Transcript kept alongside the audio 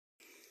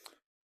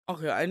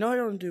Okay, I know I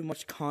don't do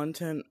much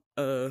content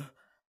other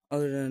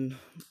than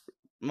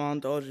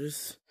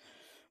montages,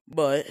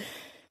 but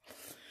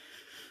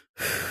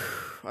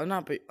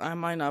I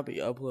might not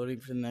be uploading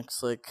for the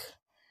next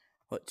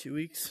 2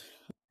 weeks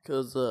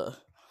because I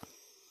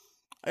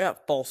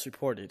got false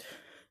reported.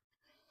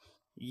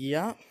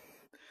 Yeah,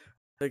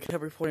 they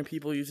kept reporting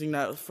people using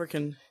that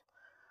freaking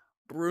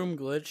broom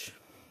glitch.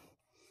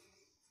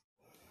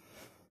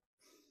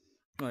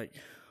 Like,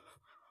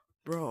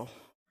 bro,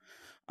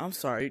 I'm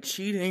sorry,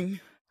 cheating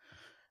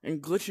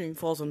and glitching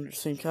falls under the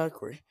same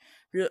category.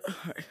 Yeah,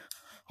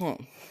 hold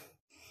on.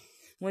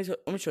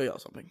 Let me show y'all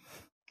something.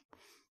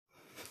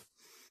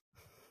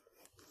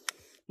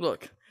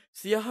 Look,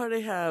 see how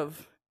they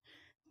have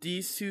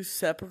these two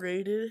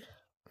separated?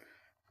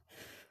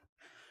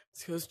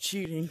 It's because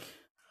cheating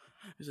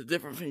is a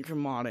different thing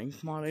from modding.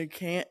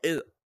 Modding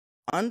is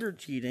under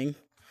cheating,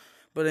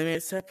 but they made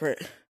it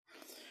separate.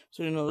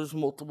 So there's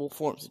multiple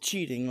forms of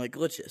cheating, like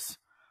glitches.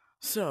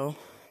 So,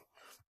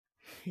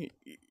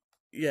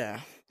 yeah.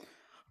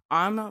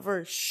 I'm not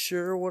very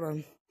sure what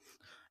I'm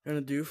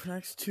gonna do for the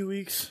next 2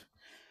 weeks.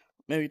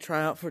 Maybe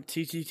try out for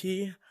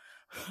TTT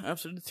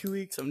after the 2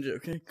 weeks. I'm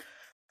joking.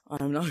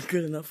 I'm not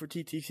good enough for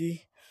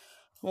TTT.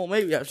 Well,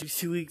 maybe after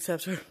 2 weeks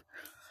after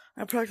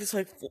I practice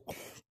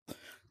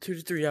 2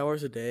 to 3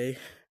 hours a day.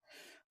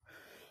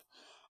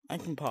 I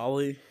can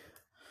probably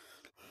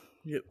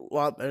get a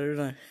lot better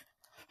than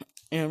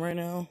I am right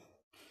now.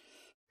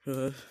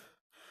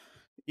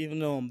 Even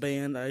though I'm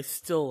banned, I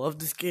still love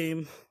this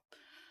game.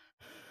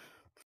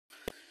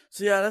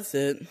 So yeah, that's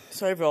it.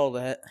 Sorry for all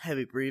that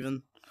heavy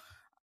breathing.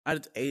 I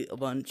just ate a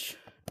bunch.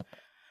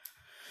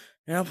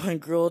 And I'm playing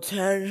Gorilla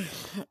Tag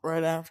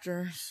right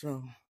after,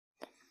 so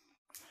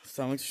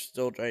stomach's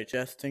still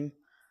digesting.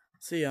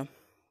 See ya.